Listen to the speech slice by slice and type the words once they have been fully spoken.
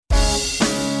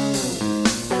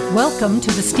Welcome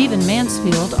to the Stephen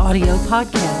Mansfield audio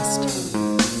podcast.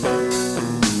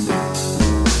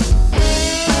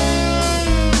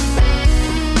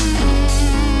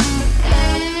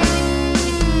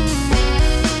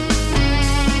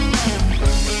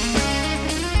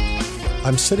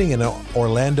 I'm sitting in an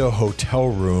Orlando hotel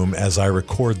room as I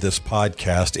record this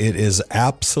podcast. It is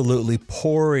absolutely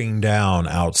pouring down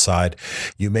outside.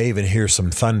 You may even hear some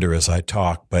thunder as I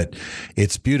talk, but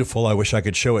it's beautiful. I wish I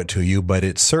could show it to you, but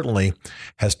it certainly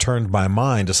has turned my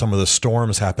mind to some of the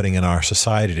storms happening in our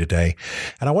society today.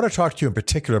 And I want to talk to you in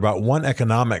particular about one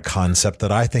economic concept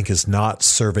that I think is not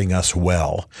serving us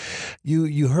well.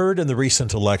 You heard in the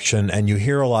recent election, and you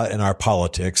hear a lot in our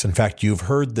politics. In fact, you've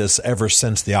heard this ever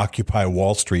since the Occupy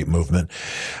Wall Street movement,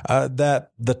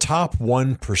 that the top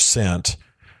 1%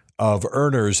 of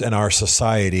earners in our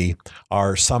society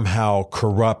are somehow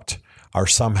corrupt, are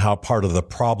somehow part of the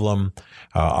problem,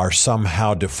 are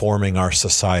somehow deforming our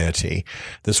society.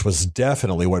 This was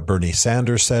definitely what Bernie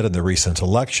Sanders said in the recent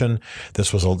election.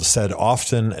 This was said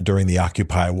often during the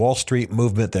Occupy Wall Street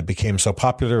movement that became so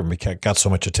popular and got so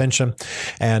much attention.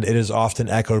 And it is often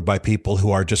echoed by people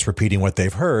who are just repeating what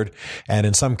they've heard, and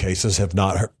in some cases have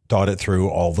not thought it through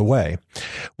all the way.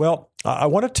 Well, I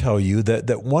want to tell you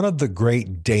that one of the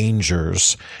great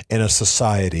dangers in a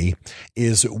society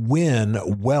is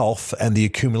when wealth and the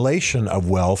accumulation of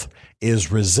wealth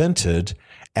is resented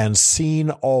and seen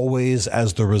always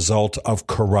as the result of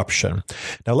corruption.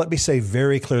 Now, let me say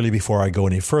very clearly before I go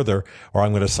any further, or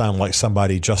I'm going to sound like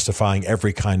somebody justifying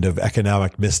every kind of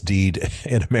economic misdeed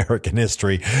in American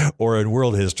history or in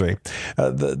world history.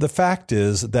 The fact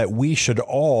is that we should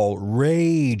all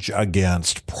rage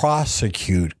against,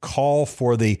 prosecute, call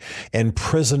for the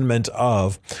imprisonment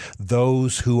of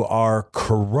those who are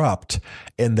corrupt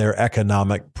in their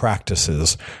economic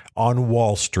practices on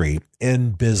Wall Street,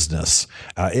 in business,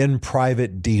 in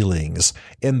private dealings,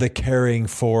 in the caring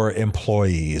for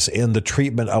employees, in the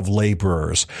treatment of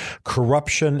laborers,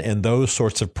 corruption in those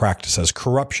sorts of practices,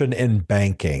 corruption in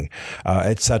banking,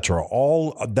 etc.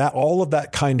 All of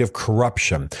that kind of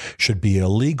corruption should be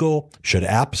illegal, should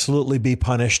absolutely be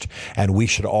punished, and we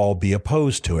should all be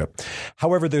opposed to it.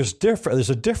 However, there's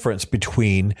a difference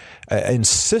between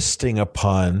insisting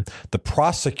upon the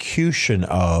prosecution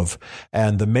of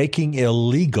and the making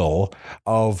illegal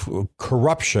of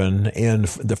corruption in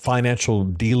the financial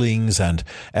dealings and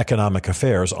economic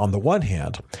affairs on the one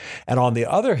hand, and on the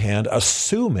other hand,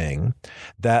 assuming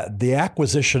that the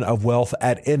acquisition of wealth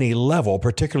at any level,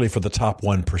 particularly for the top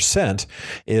 1%,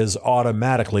 is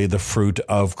automatically the fruit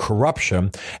of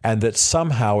corruption, and that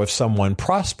somehow if someone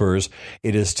prospers,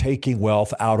 it is taking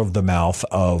wealth out of the mouth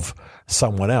of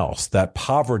someone else, that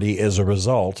poverty is a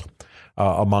result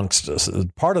amongst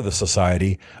part of the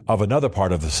society of another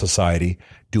part of the society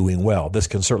doing well. This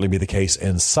can certainly be the case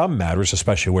in some matters,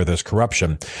 especially where there's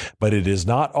corruption, but it is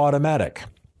not automatic.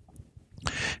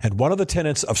 And one of the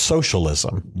tenets of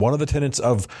socialism, one of the tenets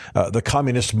of the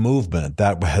communist movement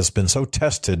that has been so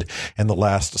tested in the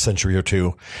last century or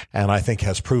two, and I think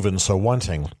has proven so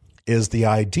wanting, is the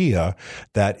idea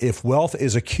that if wealth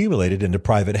is accumulated into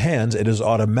private hands, it is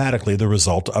automatically the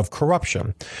result of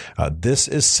corruption. This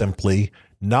is simply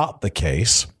not the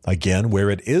case. Again,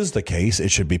 where it is the case, it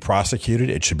should be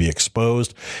prosecuted, it should be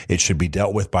exposed, it should be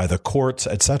dealt with by the courts,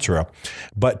 etc.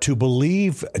 But to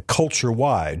believe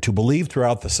culture-wide, to believe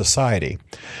throughout the society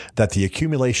that the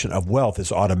accumulation of wealth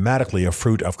is automatically a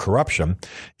fruit of corruption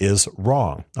is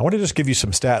wrong. I want to just give you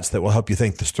some stats that will help you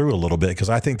think this through a little bit,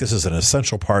 because I think this is an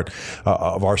essential part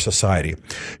of our society.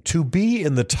 To be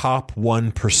in the top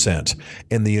 1%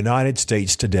 in the United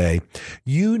States today,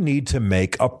 you need to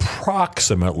make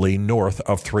approximately north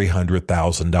of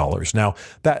 $300,000. Now,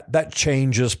 that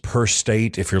changes per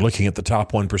state. If you're looking at the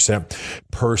top 1%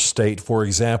 per state, for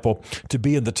example, to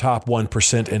be in the top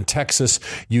 1% in Texas,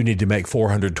 you need to make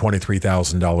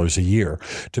 $423,000 a year.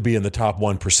 To be in the top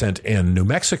 1% in New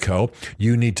Mexico,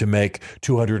 you need to make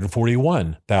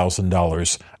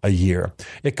 $241,000 a year.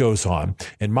 It goes on.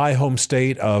 In my home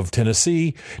state of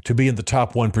Tennessee, to be in the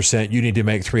top 1%, you need to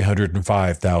make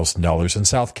 $305,000. In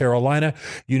South Carolina,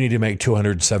 you need to make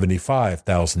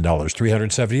 $275,000.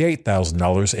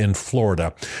 $378,000 in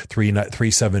Florida,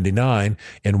 $379,000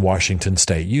 in Washington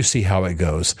State. You see how it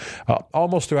goes.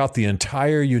 Almost throughout the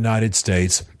entire United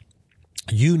States,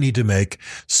 you need to make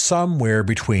somewhere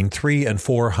between $300,000 and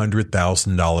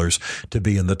 $400,000 to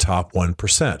be in the top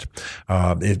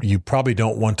 1%. You probably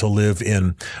don't want to live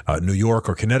in New York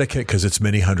or Connecticut because it's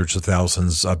many hundreds of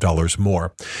thousands of dollars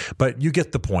more. But you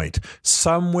get the point.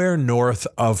 Somewhere north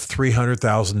of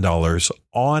 $300,000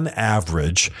 on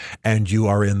average, and you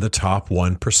are in the top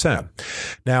 1%.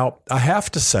 Now, I have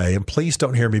to say, and please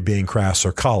don't hear me being crass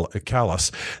or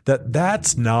callous, that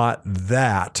that's not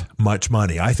that much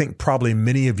money. I think probably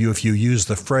many of you, if you use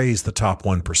the phrase the top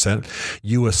 1%,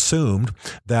 you assumed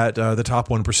that the top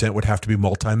 1% would have to be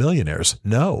multimillionaires.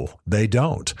 No, they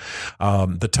don't.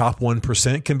 The top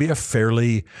 1% can be a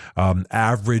fairly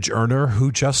average earner who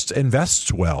just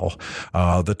invests well.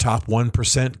 The top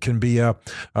 1% can be a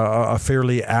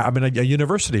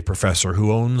university professor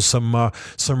who owns some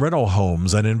rental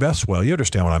homes and invests well. You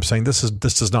understand what I'm saying? This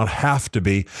does not have to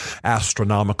be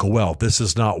astronomical wealth. This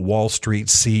is not Wall Street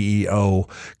CEO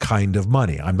kind of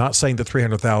money. I'm not saying that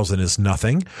 $300,000 is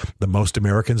nothing. The most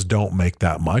Americans don't make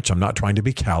that much. I'm not trying to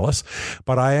be callous,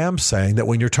 but I am saying that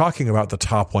when you're talking about the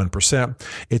top 1%,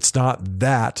 it's not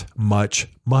that much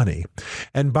money.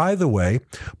 And by the way,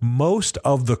 most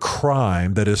of the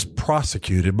crime that is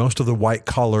prosecuted, most of the white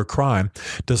collar crime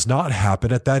does not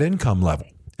happen at that income level.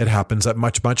 It happens at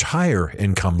much, much higher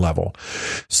income level.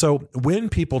 So when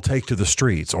people take to the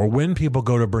streets, or when people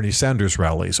go to Bernie Sanders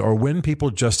rallies, or when people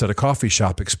just at a coffee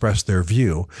shop express their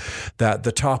view that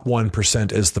the top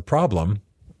 1% is the problem,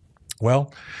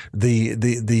 well,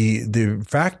 the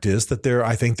fact is that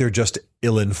I think they're just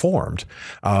ill-informed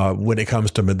when it comes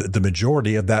to the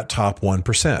majority of that top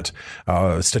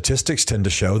 1%. Statistics tend to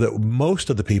show that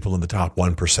most of the people in the top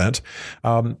 1%,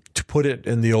 to put it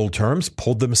in the old terms,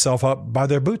 pulled themselves up by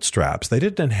their bootstraps. They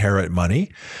didn't inherit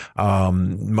money.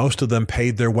 Most of them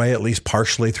paid their way at least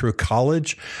partially through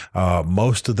college.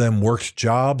 Most of them worked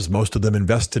jobs. Most of them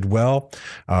invested well.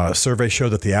 Surveys show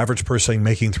that the average person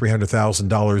making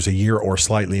 $300,000 a year or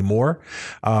slightly more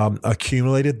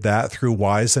accumulated that through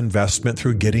wise investment,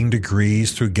 through getting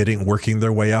degrees, through working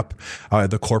their way up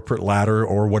the corporate ladder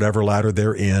or whatever ladder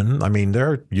they're in. I mean, there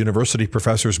are university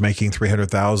professors making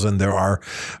 $300,000. There are,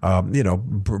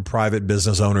 private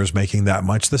business owners making that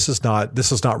much. This is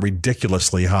not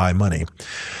ridiculously high money.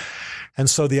 And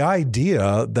so the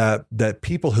idea that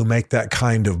people who make that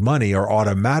kind of money are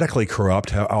automatically corrupt,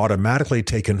 have automatically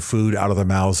taken food out of the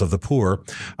mouths of the poor,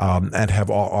 and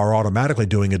are automatically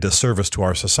doing a disservice to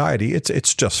our society,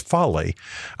 it's just folly.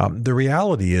 The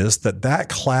reality is that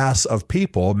class of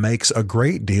people makes a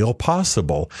great deal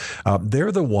possible.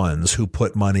 They're the ones who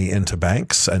put money into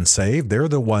banks and save. They're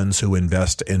the ones who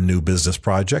invest in new business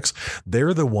projects.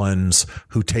 They're the ones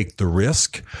who take the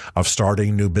risk of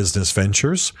starting new business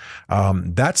ventures.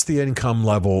 That's the income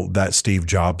level that Steve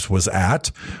Jobs was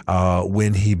at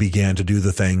when he began to do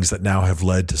the things that now have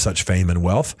led to such fame and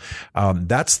wealth.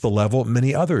 That's the level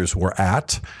many others were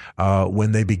at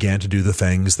when they began to do the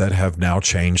things that have now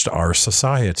changed our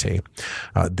society.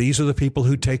 These are the people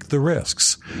who take the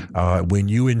risks. When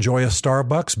you enjoy a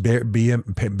Starbucks,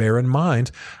 bear in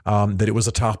mind that it was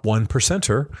a top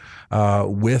 1%er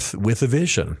with a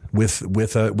vision, with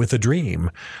a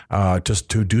dream, just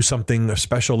to do something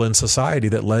special in society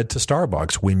that led to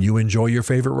Starbucks. When you enjoy your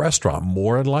favorite restaurant,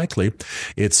 more than likely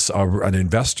it's an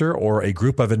investor or a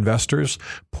group of investors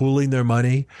pooling their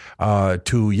money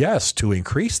to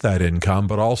increase that income,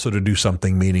 but also to do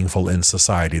something meaningful in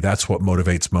society. That's what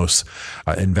motivates most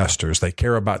investors. They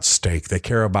care about steak. They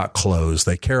care about clothes.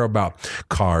 They care about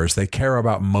cars. They care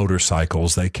about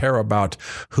motorcycles. They care about,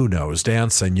 who knows,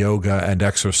 dance and yoga and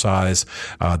exercise.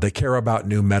 They care about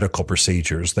new medical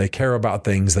procedures. They care about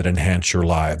things that enhance your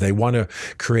life. They want to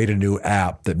create a new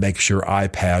app that makes your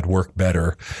iPad work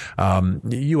better.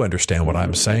 You understand what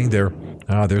I'm saying.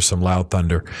 There's some loud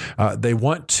thunder. They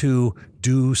want to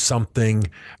do something,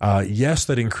 yes,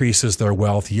 that increases their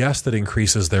wealth, yes, that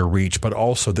increases their reach, but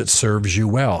also that serves you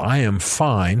well. I am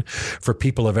fine for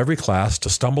people of every class to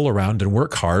stumble around and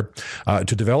work hard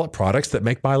to develop products that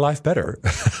make my life better.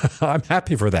 I'm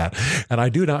happy for that. And I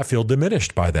do not feel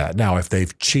diminished by that. Now, if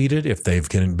they've cheated, if they've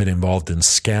been involved in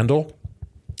scandal,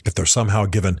 if they're somehow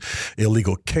given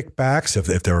illegal kickbacks,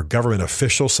 if there are government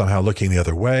officials somehow looking the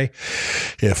other way,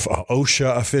 if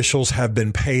OSHA officials have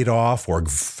been paid off, or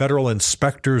federal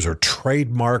inspectors or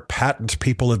trademark patent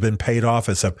people have been paid off,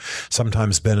 as have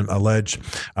sometimes been alleged,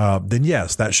 then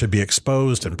yes, that should be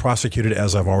exposed and prosecuted,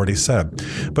 as I've already said.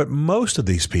 But most of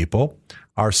these people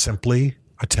are simply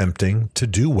attempting to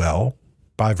do well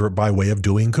by way of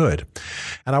doing good.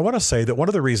 And I want to say that one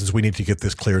of the reasons we need to get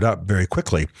this cleared up very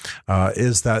quickly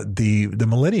is that the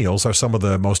millennials are some of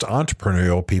the most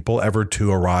entrepreneurial people ever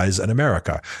to arise in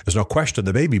America. There's no question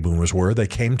the baby boomers were. They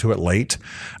came to it late.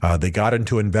 They got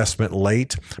into investment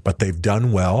late, but they've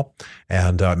done well.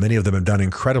 And many of them have done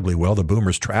incredibly well. The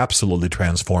boomers absolutely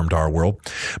transformed our world.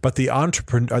 But the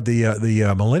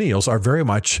millennials are very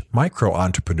much micro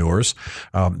entrepreneurs.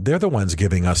 They're the ones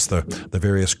giving us the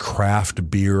various craft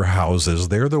beer houses.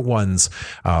 They're the ones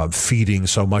feeding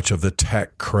so much of the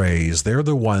tech craze. They're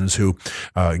the ones who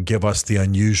give us the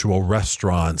unusual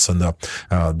restaurants and the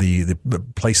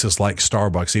places like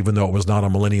Starbucks. Even though it was not a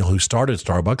millennial who started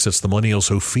Starbucks, it's the millennials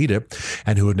who feed it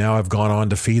and who now have gone on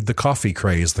to feed the coffee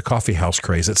craze, the coffee house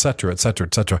craze, et cetera, et cetera,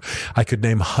 et cetera. I could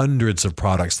name hundreds of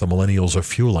products the millennials are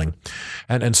fueling.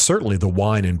 And certainly the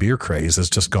wine and beer craze has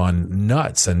just gone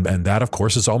nuts. And that, of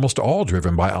course, is almost all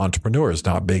driven by entrepreneurs,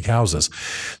 not big houses.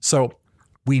 So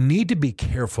we need to be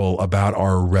careful about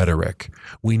our rhetoric.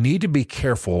 We need to be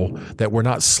careful that we're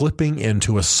not slipping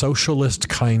into a socialist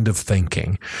kind of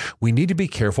thinking. We need to be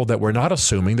careful that we're not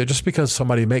assuming that just because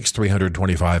somebody makes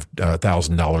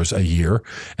 $325,000 a year,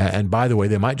 and by the way,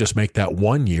 they might just make that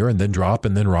 1 year and then drop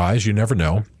and then rise, you never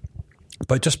know.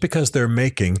 But just because they're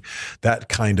making that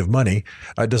kind of money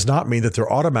does not mean that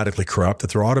they're automatically corrupt,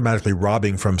 that they're automatically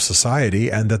robbing from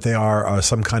society, and that they are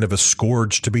some kind of a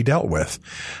scourge to be dealt with.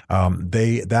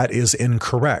 That is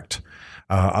incorrect.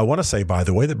 I want to say, by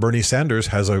the way, that Bernie Sanders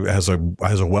has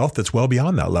a wealth that's well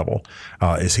beyond that level.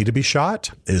 Is he to be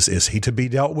shot? Is he to be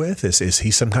dealt with? Is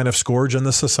he some kind of scourge in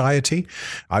the society?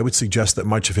 I would suggest that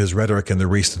much of his rhetoric in the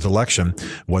recent election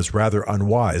was rather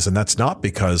unwise, and that's not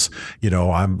because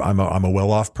I'm a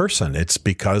well-off person. It's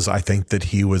because I think that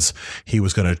he was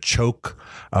going to choke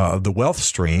the wealth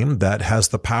stream that has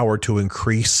the power to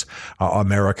increase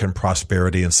American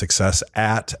prosperity and success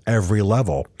at every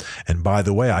level. And by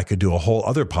the way, I could do a whole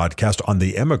other podcast on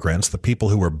the immigrants, the people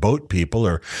who were boat people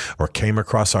or came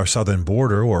across our southern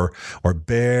border or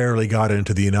barely got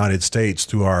into the United States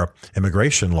through our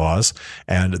immigration laws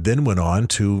and then went on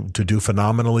to do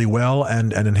phenomenally well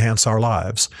and enhance our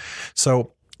lives.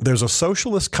 So there's a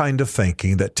socialist kind of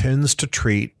thinking that tends to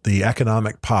treat the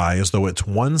economic pie as though it's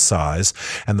one size,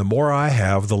 and the more I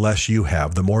have, the less you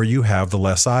have. The more you have, the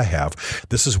less I have.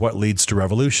 This is what leads to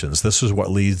revolutions. This is what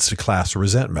leads to class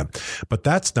resentment. But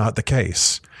that's not the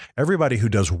case. Everybody who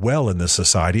does well in this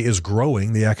society is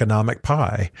growing the economic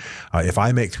pie. If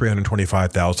I make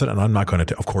 $325,000, and I'm not going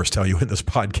to, of course, tell you in this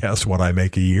podcast what I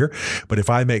make a year, but if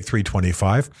I make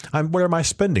 $325,000, where am I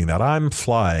spending that? I'm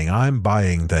flying. I'm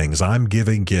buying things. I'm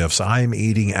giving gifts. I'm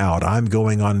eating out. I'm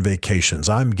going on vacations.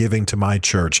 I'm giving to my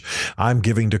church. I'm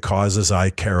giving to causes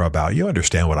I care about. You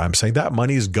understand what I'm saying? That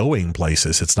money's going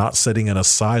places. It's not sitting in a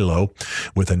silo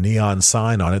with a neon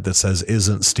sign on it that says,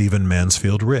 "Isn't Stephen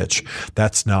Mansfield rich?"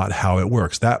 That's not how it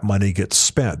works. That money gets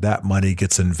spent. That money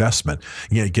gets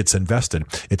it gets invested.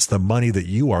 It's the money that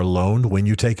you are loaned when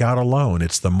you take out a loan.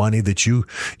 It's the money that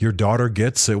your daughter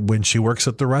gets when she works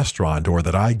at the restaurant, or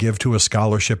that I give to a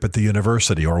scholarship at the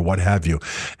university, or what have you.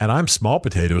 And I'm small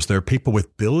potatoes. There are people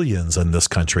with billions in this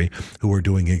country who are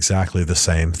doing exactly the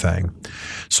same thing.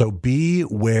 So be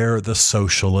where the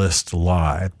socialists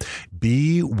lie.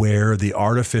 Beware the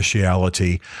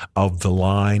artificiality of the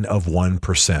line of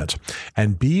 1%,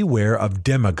 and beware of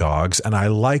demagogues. And I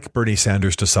like Bernie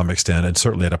Sanders to some extent, and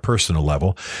certainly at a personal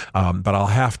level. But I'll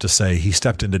have to say he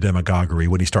stepped into demagoguery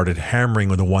when he started hammering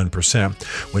with the 1%,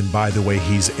 when, by the way,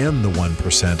 he's in the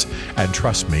 1%. And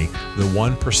trust me, the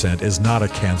 1% is not a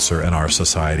cancer in our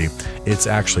society. It's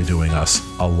actually doing us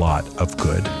a lot of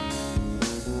good.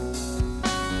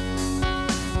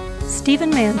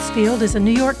 Stephen Mansfield is a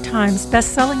New York Times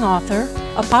best-selling author,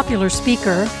 a popular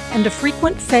speaker, and a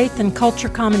frequent faith and culture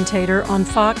commentator on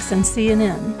Fox and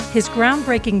CNN. His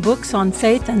groundbreaking books on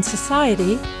faith and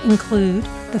society include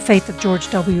The Faith of George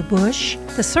W. Bush,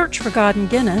 The Search for God in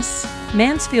Guinness,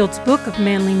 Mansfield's Book of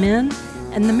Manly Men,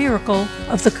 and The Miracle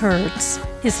of the Kurds.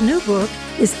 His new book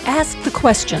is Ask the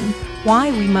Question: Why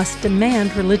We Must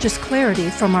Demand Religious Clarity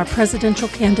from Our Presidential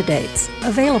Candidates,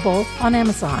 available on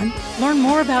Amazon. Learn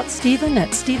more about Stephen at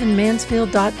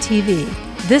stephenmansfield.tv.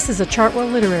 This is a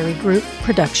Chartwell Literary Group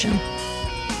production.